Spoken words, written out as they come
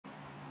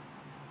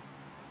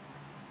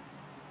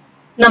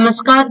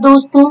नमस्कार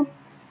दोस्तों,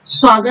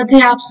 स्वागत है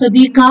आप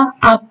सभी का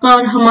आपका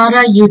और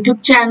हमारा YouTube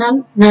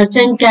channel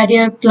nursing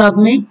career club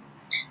में।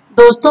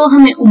 दोस्तों,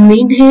 हमें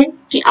उम्मीद है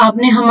कि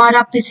आपने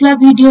हमारा पिछला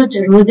वीडियो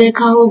जरूर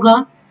देखा होगा।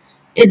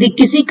 यदि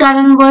किसी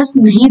कारणवश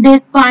नहीं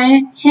देख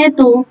पाए हैं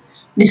तो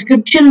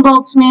डिस्क्रिप्शन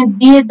बॉक्स में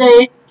दिए गए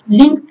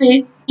लिंक पे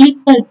क्लिक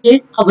करके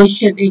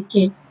अवश्य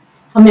देखें।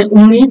 हमें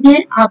उम्मीद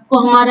है आपको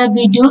हमारा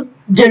वीडियो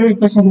जरूर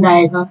पसंद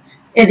आएगा।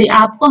 यदि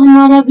आपको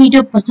हमारा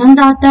वीडियो पसंद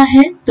आता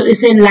है तो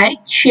इसे लाइक,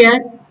 शेयर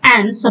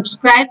एंड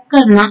सब्सक्राइब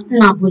करना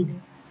ना भूलें।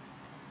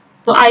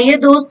 तो आइए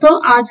दोस्तों,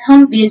 आज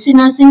हम B.Sc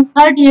नर्सिंग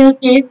थर्ड ईयर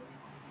के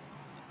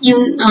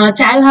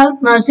चाइल्ड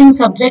हेल्थ नर्सिंग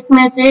सब्जेक्ट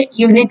में से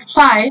यूनिट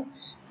 5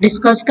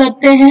 डिस्कस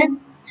करते हैं।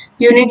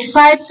 यूनिट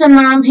 5 का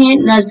नाम है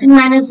nursing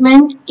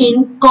management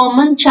in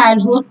common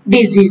childhood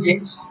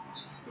diseases.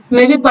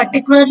 इसमें भी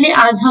पर्टिकुलरली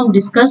आज हम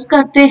डिस्कस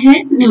करते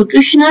हैं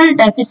न्यूट्रिशनल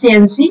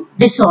डेफिशिएंसी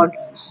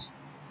डिसऑर्डर्स।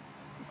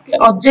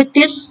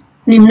 Objectives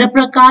निम्न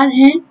प्रकार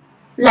हैं,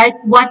 like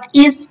what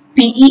is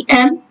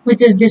PEM,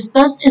 which is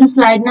discussed in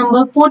slide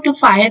number 4 to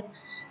 5.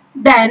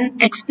 Then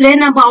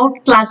explain about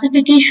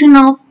classification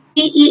of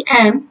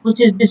PEM,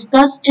 which is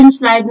discussed in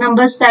slide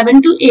number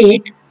 7 to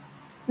 8.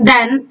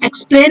 Then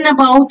explain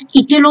about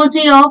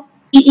etiology of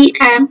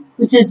PEM,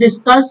 which is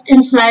discussed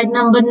in slide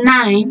number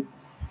 9.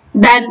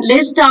 Then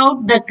list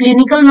out the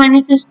clinical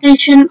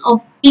manifestation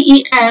of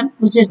PEM,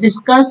 which is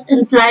discussed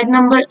in slide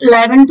number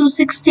 11 to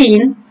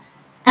 16.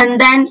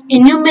 And then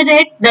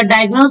enumerate the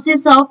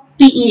diagnosis of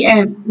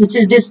PEM, which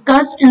is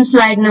discussed in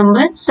slide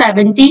number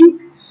 17,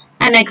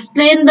 and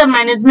explain the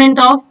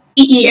management of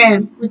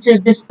PEM, which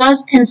is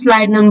discussed in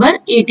slide number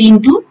 18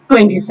 to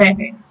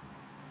 27.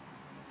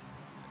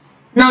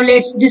 Now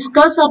let's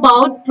discuss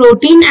about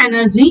protein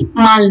energy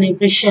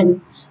malnutrition.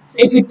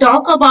 So if we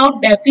talk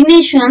about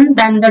definition,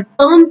 then the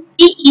term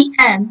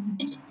PEM,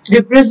 which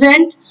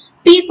represent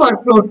P for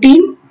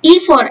protein, E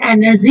for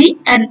energy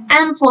and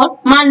M for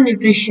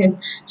malnutrition.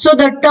 So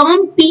the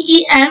term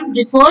PEM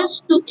refers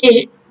to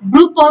a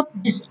group of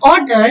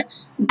disorder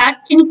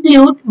that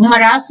include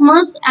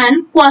marasmus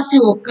and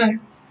kwashiorkor.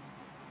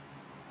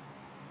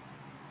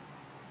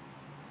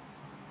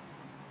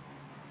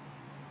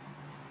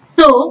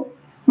 So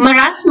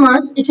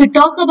marasmus, if you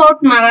talk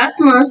about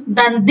marasmus,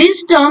 then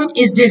this term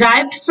is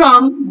derived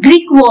from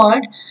Greek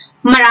word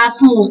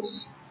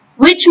marasmos,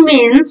 which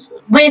means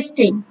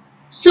wasting.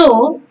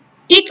 So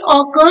it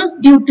occurs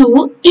due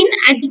to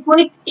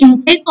inadequate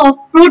intake of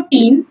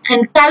protein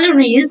and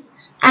calories,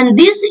 and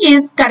this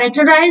is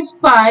characterized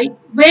by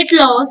weight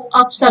loss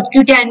of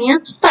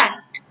subcutaneous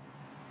fat.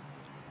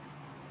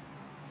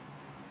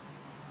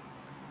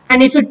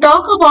 And if you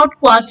talk about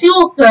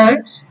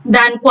kwashiorkor,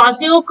 then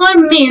kwashiorkor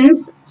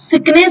means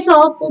sickness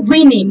of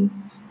weaning.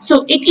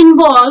 So it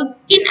involves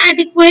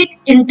inadequate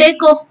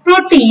intake of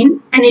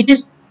protein and it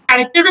is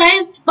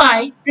characterized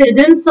by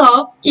presence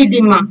of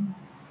edema.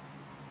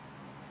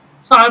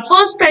 So our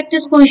first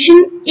practice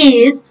question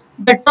is,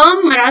 the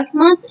term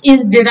marasmus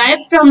is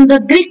derived from the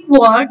Greek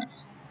word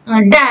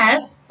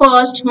dash,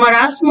 first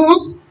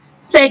marasmos,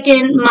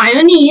 second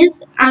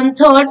mayonnaise and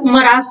third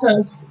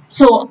marassus.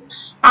 So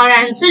our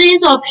answer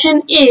is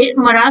option A,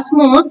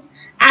 marasmos,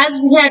 as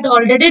we had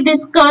already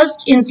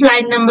discussed in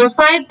slide number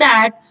 5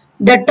 that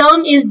the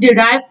term is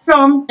derived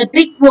from the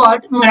Greek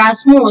word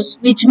marasmos,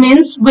 which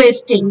means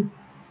wasting.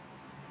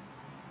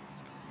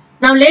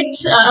 Now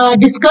let's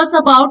discuss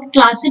about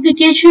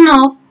classification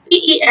of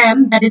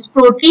PEM, that is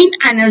protein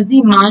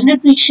energy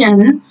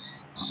malnutrition.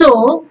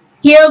 So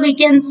here we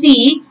can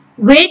see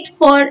wait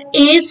for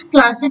A's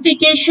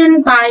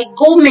classification by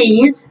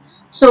Gomez.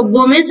 So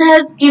Gomez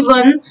has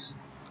given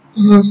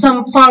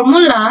some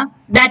formula,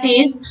 that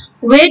is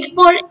weight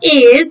for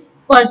A's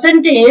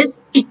percentage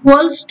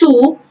equals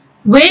to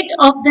weight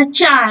of the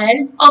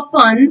child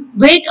upon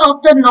weight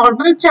of the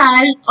normal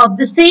child of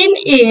the same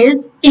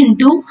age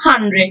into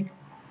 100.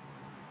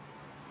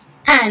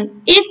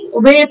 And if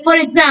weight, for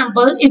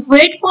example, if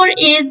weight for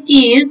age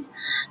is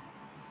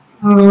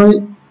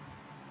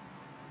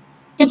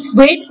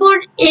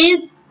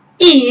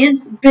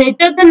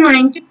greater than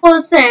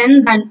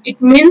 90%, then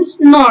it means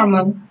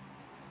normal.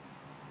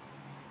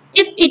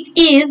 If it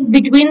is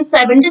between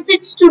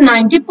 76 to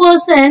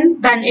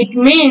 90%, then it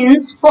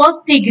means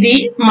first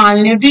degree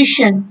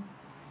malnutrition.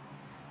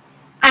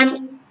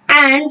 And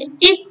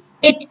if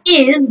it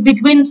is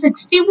between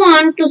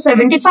 61 to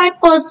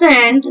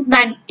 75%,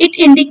 then it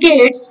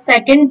indicates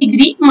second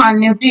degree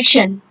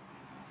malnutrition.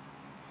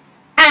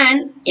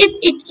 And if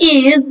it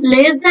is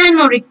less than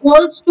or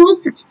equals to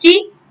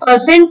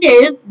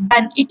 60%,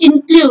 then it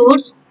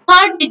includes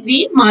third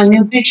degree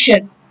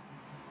malnutrition.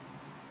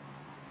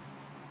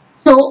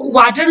 So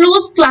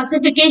Waterloo's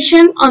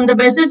classification on the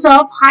basis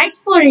of height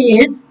for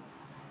age,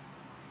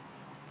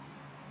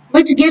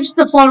 which gives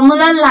the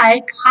formula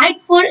like height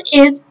for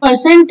age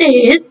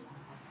percentage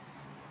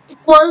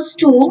equals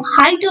to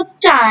height of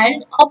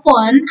child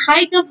upon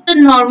height of the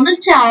normal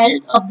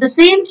child of the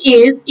same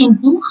age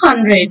into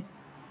 100.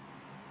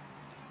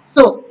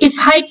 So if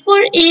height for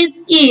age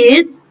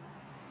is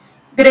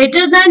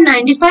greater than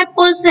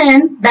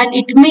 95%, then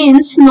it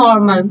means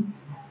normal.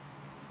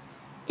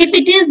 If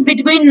it is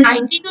between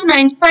 90 to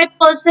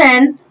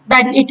 95%,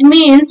 then it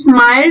means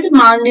mild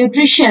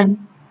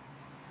malnutrition.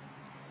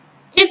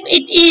 If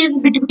it is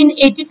between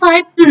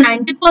 85 to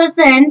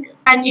 90%,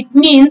 then it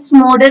means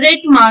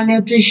moderate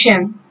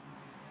malnutrition.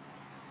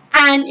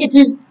 And if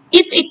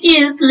it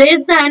is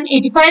less than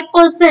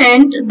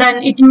 85%,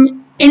 then it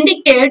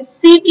indicates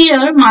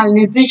severe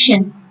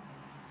malnutrition.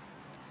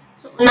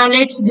 So now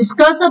let's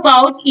discuss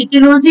about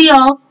etiology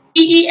of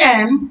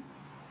PEM.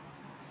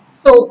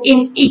 So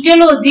in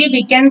etiology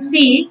we can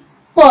see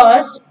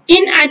first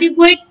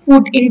inadequate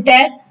food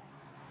intake,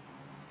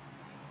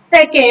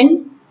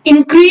 second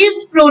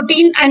increased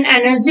protein and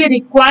energy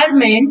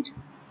requirement,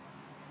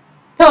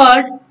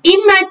 third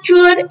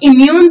immature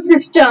immune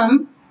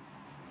system,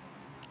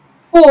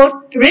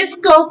 fourth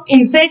risk of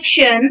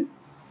infection,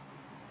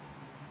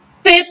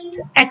 fifth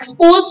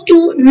exposed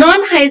to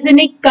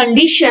non-hygienic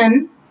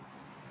condition,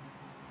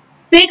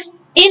 sixth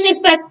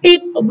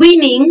ineffective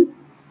weaning.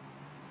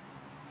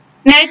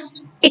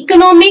 Next,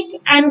 economic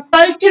and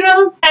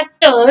cultural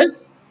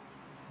factors.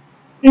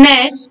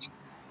 Next,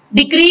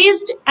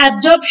 decreased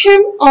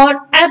absorption or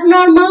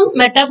abnormal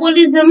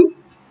metabolism.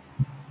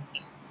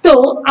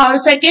 So, our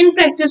second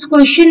practice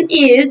question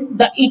is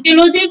the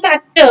etiology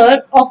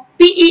factor of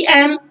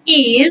PEM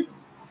is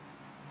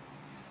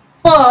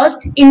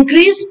first,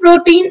 increased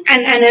protein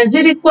and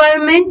energy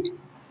requirement.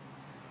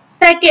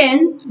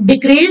 Second,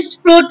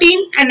 decreased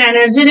protein and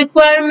energy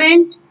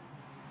requirement.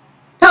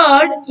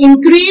 Third,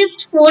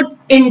 increased food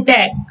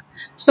intake.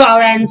 So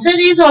our answer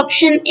is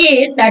option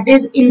A, that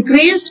is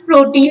increased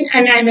protein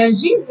and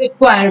energy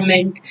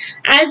requirement.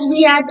 As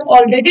we had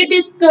already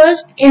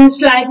discussed in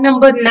slide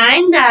number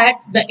 9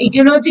 that the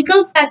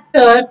etiological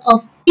factor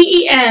of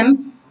PEM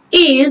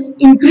is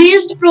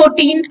increased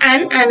protein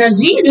and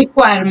energy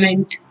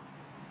requirement.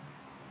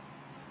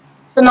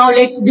 So now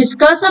let's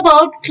discuss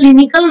about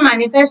clinical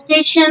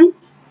manifestation.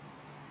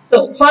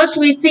 So first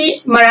we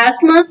see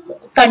marasmus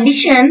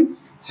condition.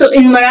 So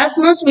in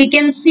marasmus we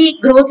can see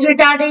growth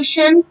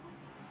retardation,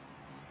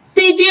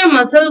 severe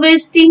muscle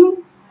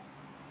wasting,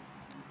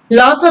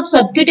 loss of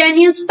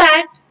subcutaneous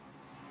fat,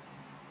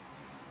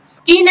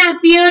 skin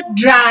appear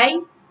dry,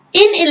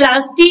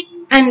 inelastic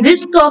and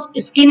risk of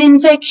skin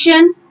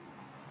infection.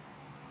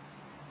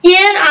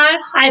 Hair are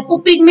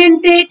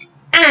hypopigmented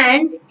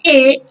and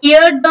a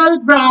ear dull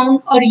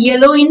brown or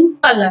yellow in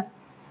color.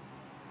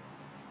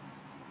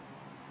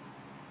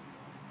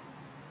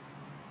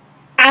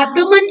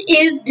 Abdomen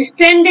is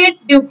distended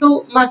due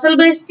to muscle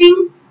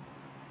wasting.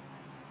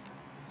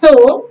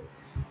 So,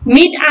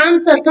 mid-arm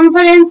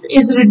circumference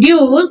is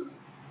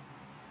reduced.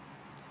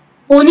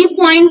 Bony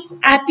points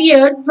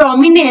appear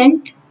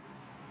prominent.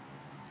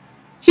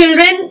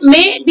 Children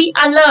may be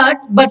alert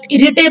but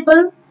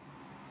irritable.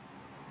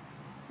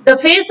 The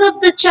face of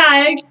the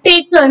child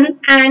taken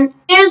an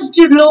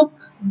aged look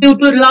due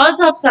to loss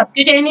of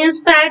subcutaneous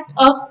fat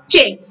of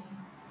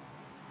checks.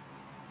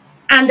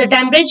 And the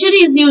temperature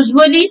is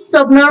usually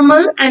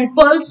subnormal and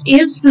pulse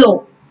is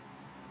slow.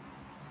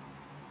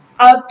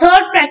 Our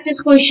third practice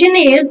question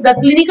is the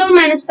clinical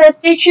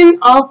manifestation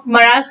of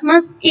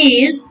marasmus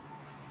is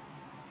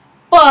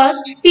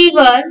first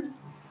fever,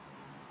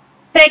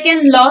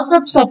 second loss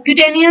of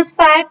subcutaneous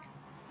fat,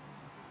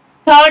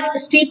 third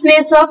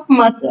stiffness of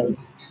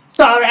muscles.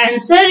 So our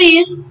answer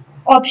is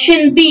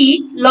option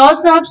B,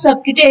 loss of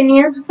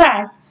subcutaneous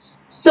fat.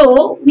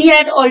 So, we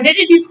had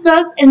already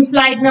discussed in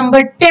slide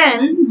number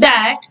 10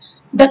 that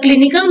the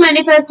clinical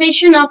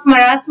manifestation of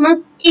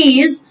marasmus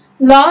is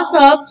loss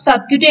of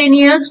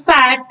subcutaneous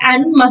fat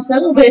and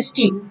muscle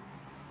wasting.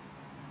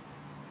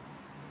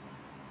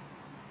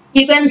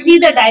 You can see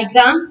the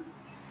diagram.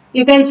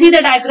 You can see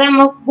the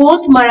diagram of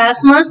both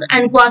marasmus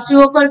and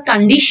Kwashiorkor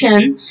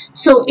condition.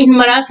 So, in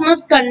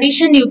marasmus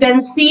condition, you can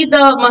see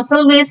the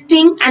muscle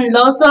wasting and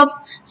loss of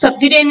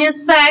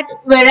subcutaneous fat,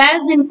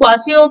 whereas in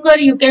Kwashiorkor,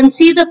 you can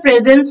see the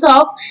presence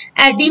of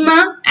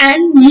edema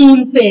and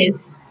moon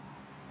face.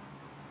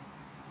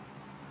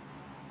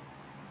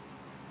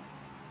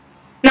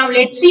 Now,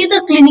 let's see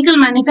the clinical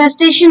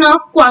manifestation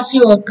of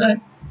Kwashiorkor.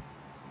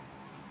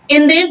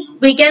 In this,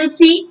 we can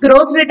see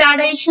growth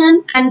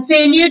retardation and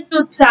failure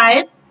to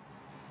thrive.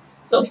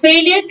 So,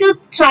 failure to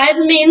thrive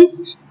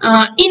means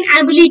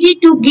inability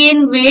to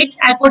gain weight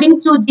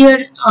according to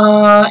their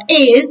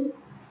age,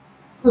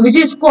 which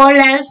is called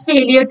as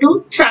failure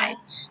to thrive.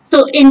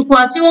 So, in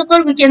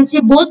Kwashiorkor, we can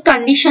see both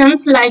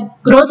conditions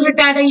like growth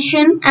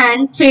retardation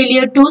and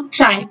failure to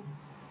thrive.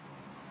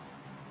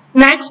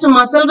 Next,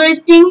 muscle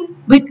wasting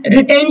with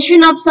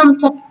retention of some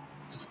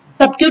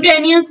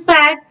subcutaneous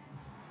fat,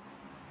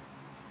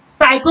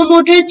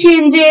 psychomotor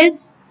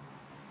changes,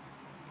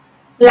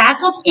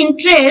 lack of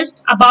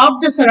interest about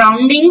the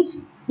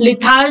surroundings,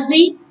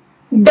 lethargy,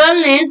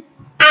 dullness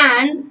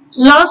and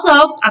loss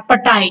of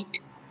appetite.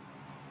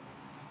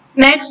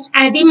 Next,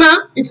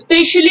 edema,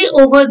 especially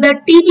over the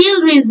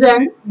tibial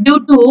region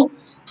due to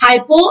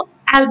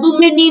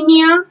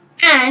hypoalbuminemia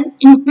and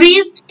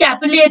increased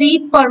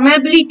capillary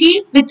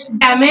permeability with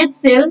damaged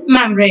cell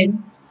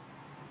membrane.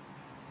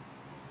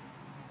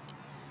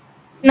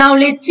 Now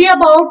let's see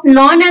about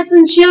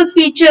non-essential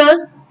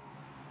features.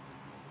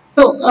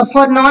 So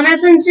for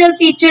non-essential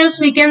features,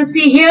 we can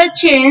see hair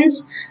change.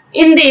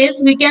 In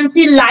this, we can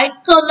see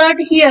light colored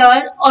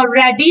hair or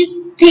reddish,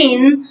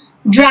 thin,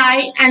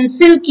 dry and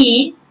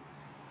silky.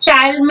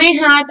 Child may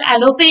have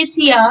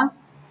alopecia,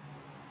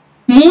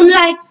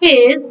 moon-like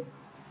face,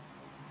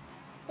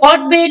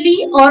 pot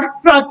belly or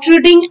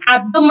protruding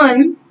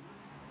abdomen.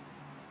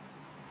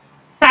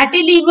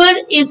 Fatty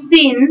liver is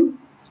seen.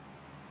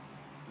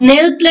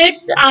 Nail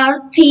plates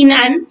are thin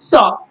and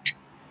soft.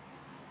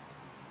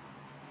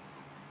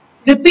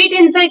 Repeat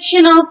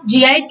infection of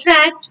GI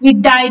tract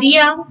with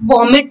diarrhea,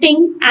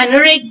 vomiting,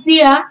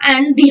 anorexia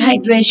and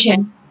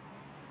dehydration.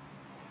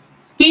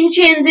 Skin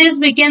changes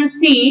we can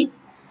see.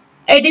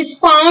 It is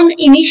found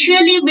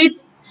initially with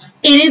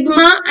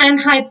erythema and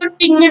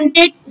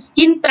hyperpigmented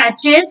skin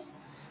patches,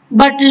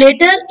 but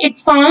later it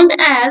found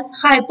as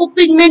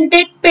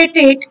hypopigmented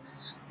petite,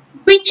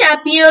 which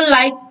appear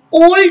like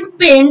old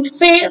paint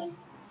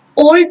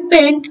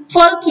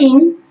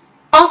furking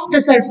off the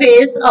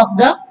surface of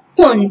the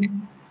wound,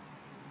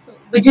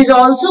 which is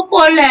also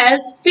called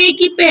as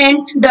fakey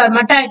paint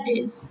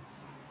dermatitis.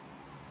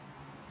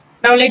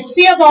 Now let's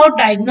see about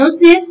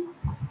diagnosis.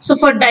 So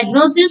for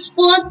diagnosis,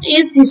 first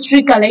is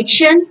history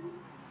collection.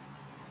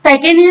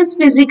 Second is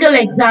physical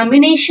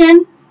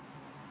examination.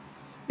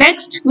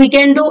 Next, we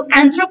can do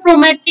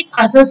anthropometric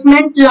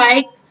assessment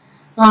like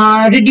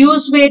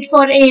reduced weight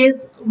for age,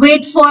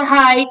 weight for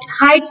height,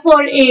 height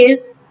for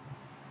age,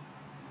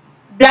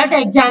 blood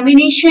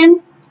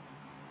examination,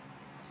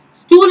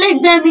 stool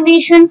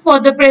examination for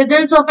the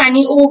presence of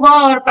any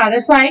ova or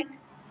parasite.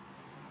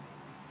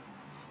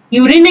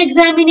 Urine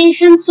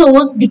examination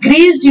shows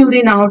decreased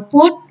urine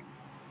output.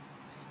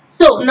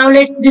 So now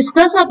let's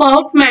discuss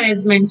about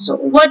management. So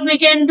what we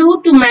can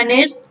do to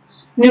manage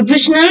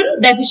nutritional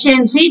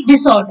deficiency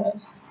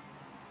disorders.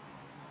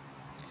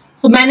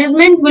 So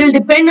management will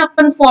depend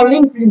upon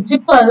following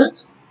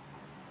principles.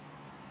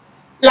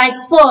 Like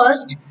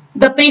first,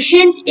 the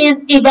patient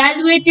is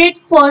evaluated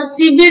for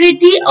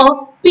severity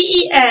of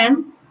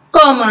PEM,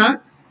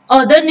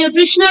 other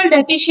nutritional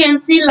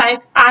deficiency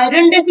like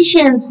iron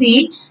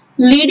deficiency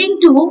leading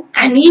to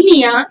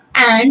anemia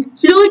and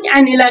fluid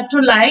and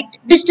electrolyte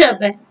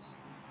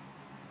disturbance.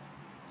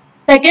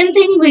 Second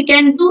thing we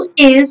can do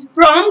is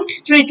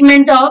prompt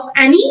treatment of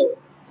any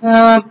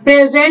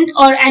present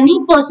or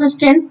any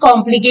persistent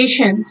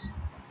complications.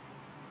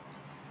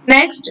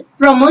 Next,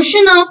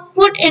 promotion of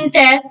food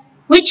intake,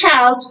 which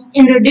helps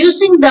in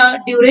reducing the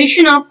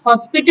duration of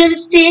hospital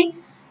stay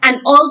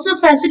and also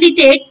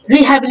facilitate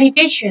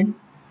rehabilitation.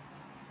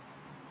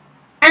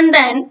 And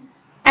then,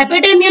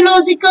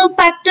 epidemiological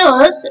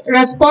factors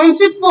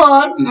responsive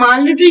for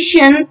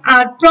malnutrition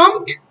are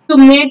prompt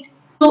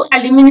to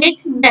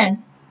eliminate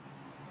them.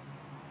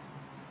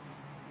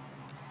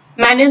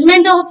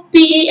 Management of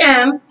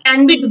PEM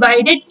can be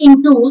divided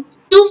into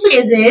two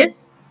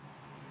phases.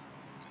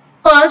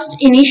 First,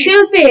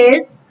 initial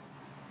phase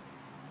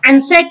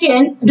and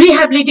second,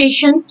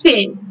 rehabilitation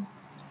phase.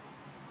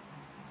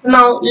 So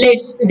now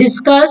let's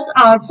discuss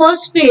our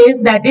first phase,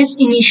 that is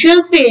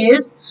initial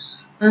phase,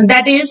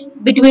 that is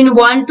between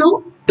 1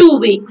 to 2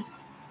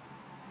 weeks.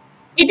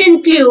 It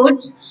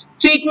includes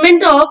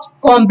treatment of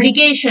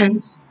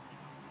complications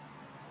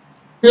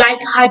like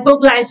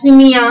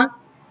hypoglycemia,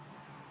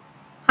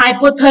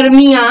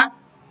 hypothermia,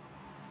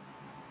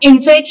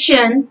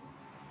 infection,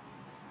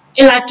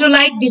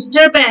 electrolyte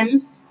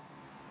disturbance,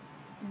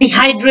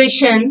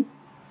 dehydration,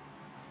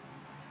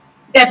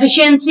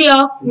 deficiency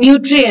of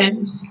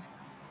nutrients.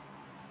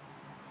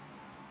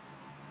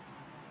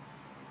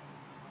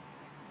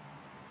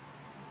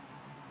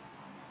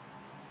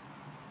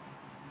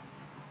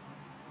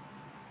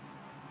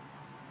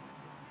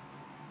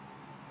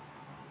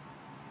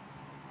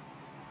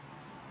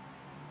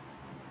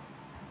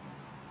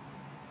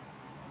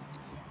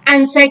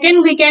 And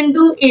second we can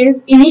do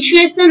is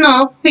initiation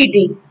of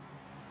feeding.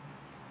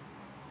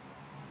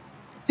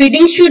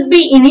 Feeding should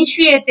be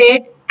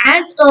initiated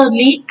as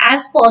early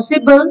as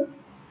possible.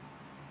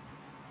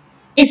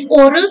 If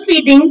oral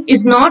feeding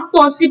is not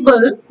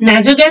possible,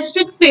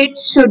 nasogastric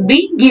feeds should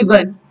be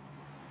given.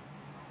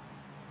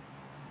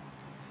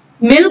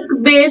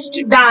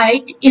 Milk-based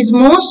diet is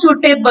more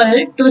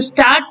suitable to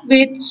start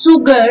with.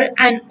 Sugar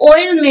and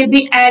oil may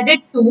be added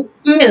to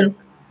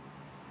milk.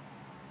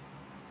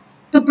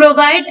 To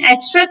provide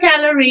extra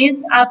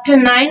calories after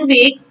 9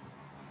 weeks,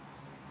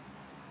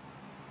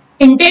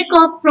 intake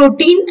of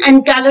protein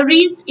and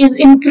calories is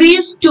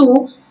increased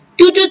to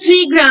 2 to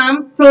 3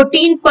 gram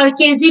protein per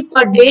kg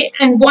per day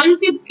and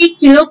 150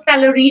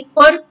 kilocalorie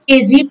per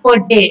kg per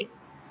day.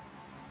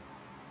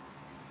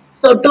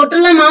 So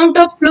total amount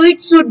of fluid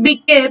should be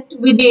kept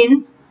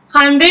within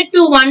 100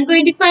 to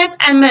 125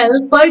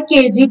 ml per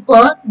kg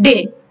per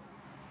day.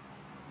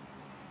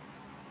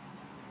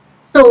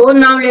 So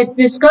now let's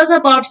discuss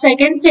about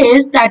second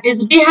phase, that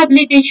is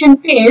rehabilitation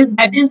phase,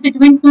 that is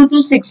between 2 to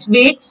 6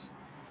 weeks.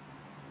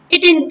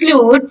 It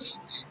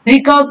includes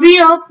recovery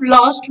of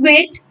lost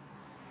weight,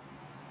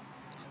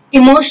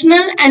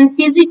 emotional and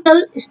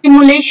physical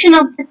stimulation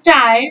of the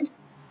child,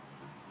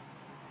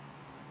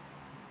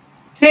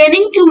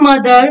 training to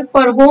mother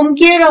for home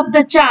care of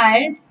the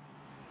child,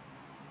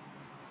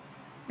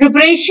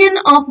 preparation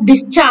of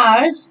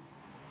discharge,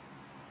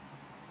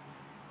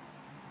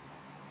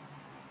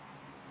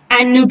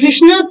 and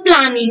nutritional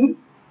planning.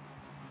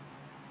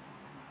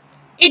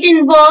 It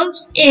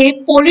involves a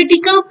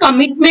political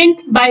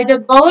commitment by the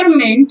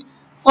government,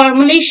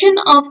 formulation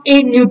of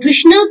a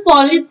nutritional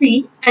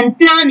policy and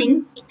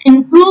planning to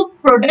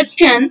improve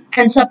production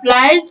and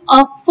supplies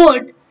of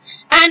food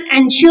and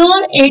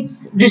ensure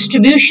its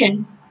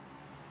distribution.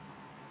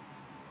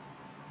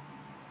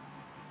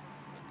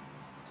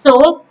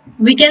 So,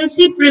 we can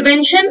see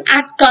prevention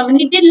at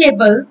community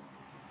level.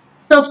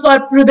 So, for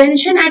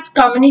prevention at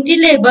community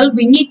level,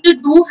 we need to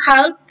do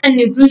health and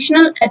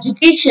nutritional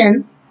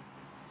education,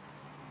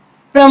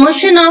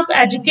 promotion of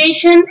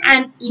education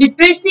and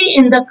literacy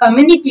in the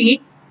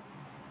community,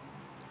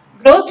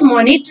 growth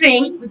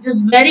monitoring, which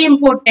is very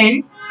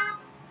important.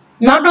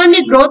 Not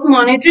only growth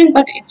monitoring,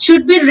 but it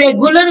should be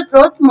regular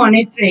growth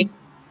monitoring,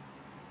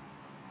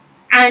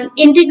 and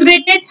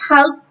integrated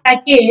health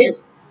package,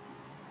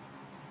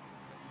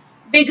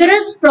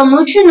 vigorous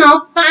promotion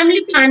of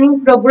family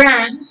planning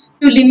programs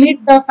to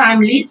limit the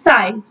family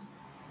size.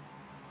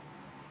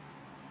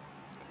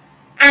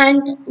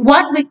 And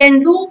what we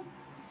can do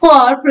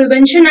for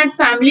prevention at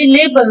family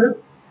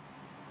level: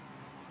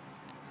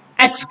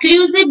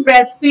 exclusive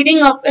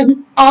breastfeeding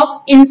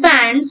of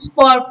infants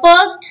for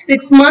first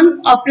 6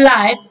 months of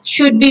life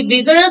should be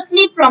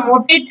vigorously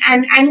promoted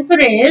and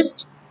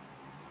encouraged.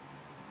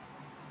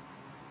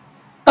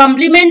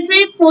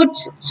 Complementary foods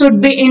should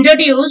be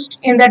introduced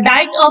in the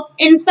diet of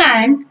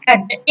infant at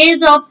the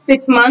age of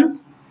 6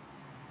 months.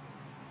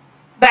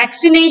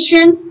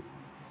 Vaccination,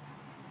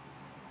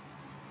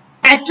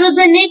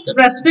 iatrogenic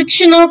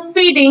restriction of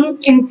feeding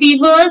in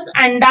fevers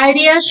and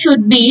diarrhea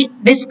should be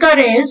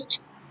discouraged.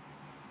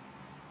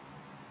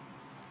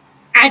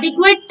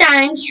 Adequate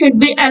time should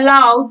be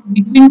allowed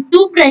between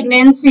 2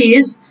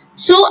 pregnancies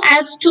so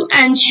as to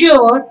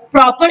ensure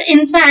proper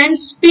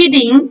infant's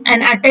feeding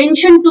and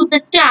attention to the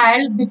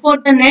child before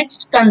the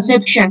next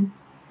conception.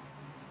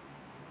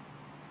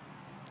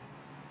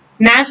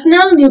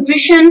 National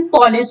Nutrition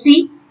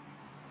Policy.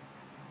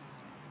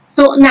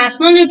 So,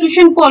 National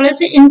Nutrition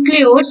Policy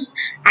includes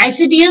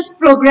ICDS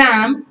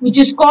program, which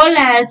is called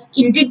as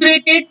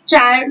Integrated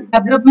Child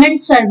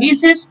Development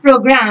Services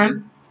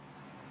Program,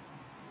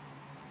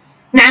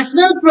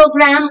 National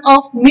Program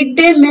of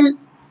Midday Meal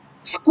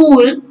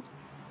School,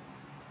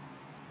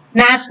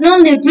 National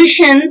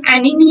Nutrition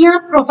Anemia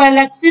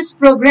Prophylaxis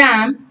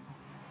Program.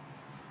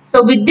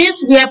 So with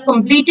this we have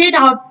completed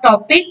our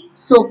topic.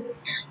 So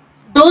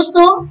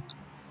दोस्तों,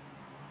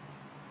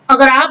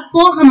 अगर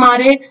आपको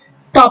हमारे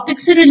topic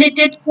से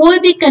related कोई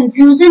भी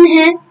confusion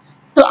है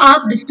तो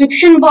आप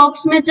डिस्क्रिप्शन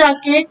बॉक्स में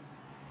जाके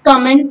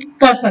कमेंट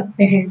कर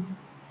सकते हैं।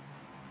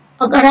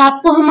 अगर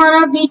आपको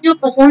हमारा वीडियो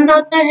पसंद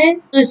आता है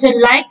तो इसे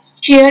लाइक,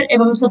 शेयर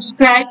एवं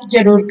सब्सक्राइब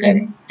जरूर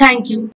करें। Thank you.